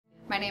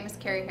name is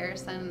Kari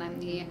Harrison and I'm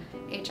the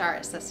HR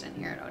assistant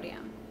here at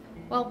ODM.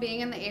 Well,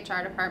 being in the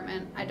HR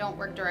department, I don't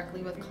work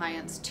directly with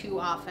clients too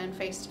often,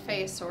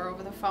 face-to-face or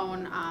over the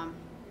phone,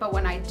 but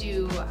when I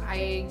do,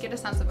 I get a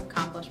sense of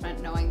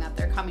accomplishment knowing that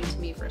they're coming to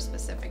me for a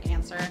specific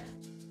answer.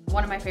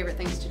 One of my favorite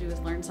things to do is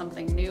learn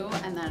something new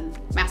and then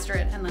master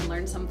it and then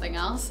learn something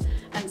else.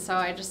 And so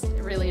I just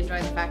really enjoy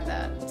the fact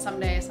that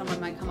someday someone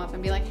might come up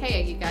and be like,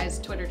 hey, you guys,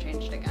 Twitter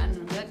changed again. And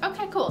I'll be like,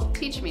 okay, cool,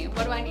 teach me.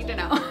 What do I need to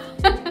know?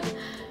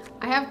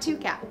 I have two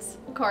cats,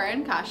 Cora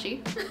and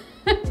Kashi.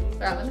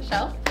 They're on the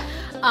shelf.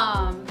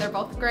 They're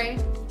both gray.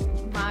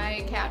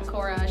 My cat,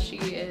 Cora, she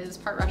is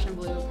part Russian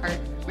blue, part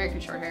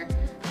American Shorthair.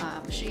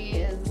 She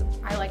is,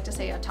 I like to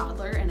say, a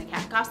toddler in a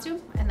cat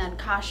costume. And then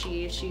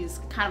Kashi, she's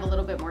kind of a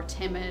little bit more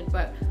timid,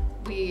 but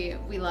we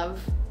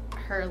love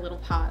her little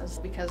paws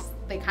because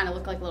they kind of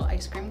look like little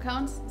ice cream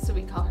cones. So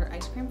we call her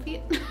ice cream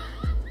feet.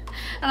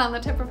 And on the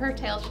tip of her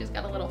tail, she's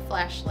got a little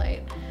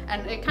flashlight.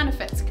 And it kind of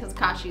fits because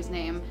Kashi's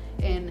name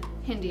in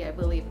Hindi, I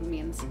believe,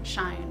 means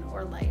shine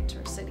or light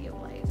or city of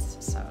lights.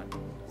 So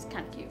it's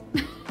kind of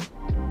cute.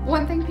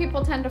 One thing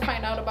people tend to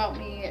find out about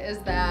me is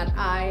that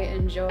I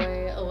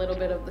enjoy a little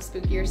bit of the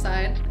spookier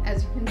side.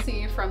 As you can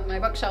see from my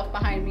bookshelf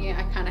behind me,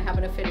 I kind of have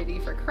an affinity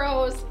for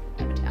crows.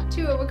 I have a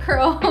tattoo of a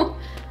crow.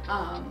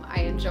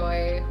 I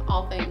enjoy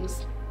all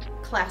things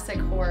classic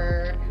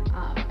horror.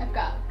 I've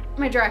got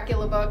my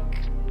Dracula book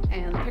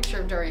and the picture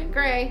of Dorian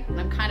Gray, and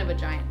I'm kind of a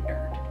giant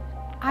nerd.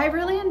 I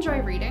really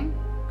enjoy reading.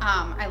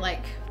 I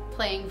like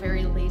playing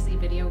very lazy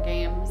video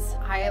games.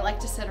 I like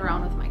to sit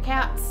around with my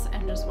cats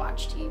and just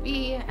watch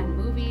TV and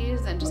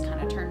movies and just kind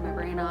of turn my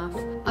brain off.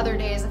 Other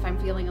days, if I'm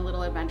feeling a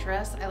little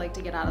adventurous, I like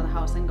to get out of the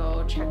house and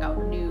go check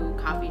out new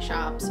coffee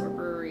shops or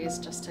breweries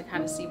just to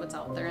kind of see what's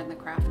out there in the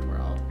craft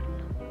world.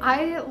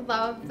 I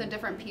love the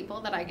different people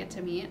that I get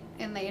to meet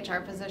in the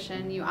HR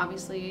position. You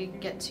obviously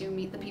get to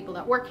meet the people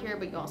that work here,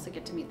 but you also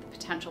get to meet the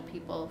potential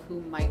people who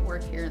might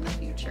work here in the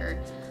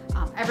future.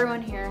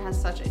 Everyone here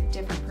has such a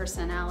different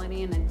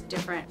personality and a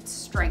different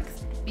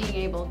strength. Being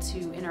able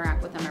to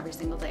interact with them every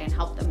single day and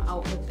help them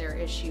out with their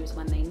issues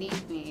when they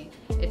need me,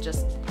 it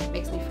just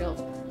makes me feel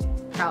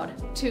proud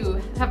to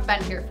have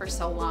been here for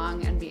so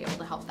long and be able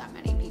to help that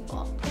many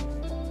people.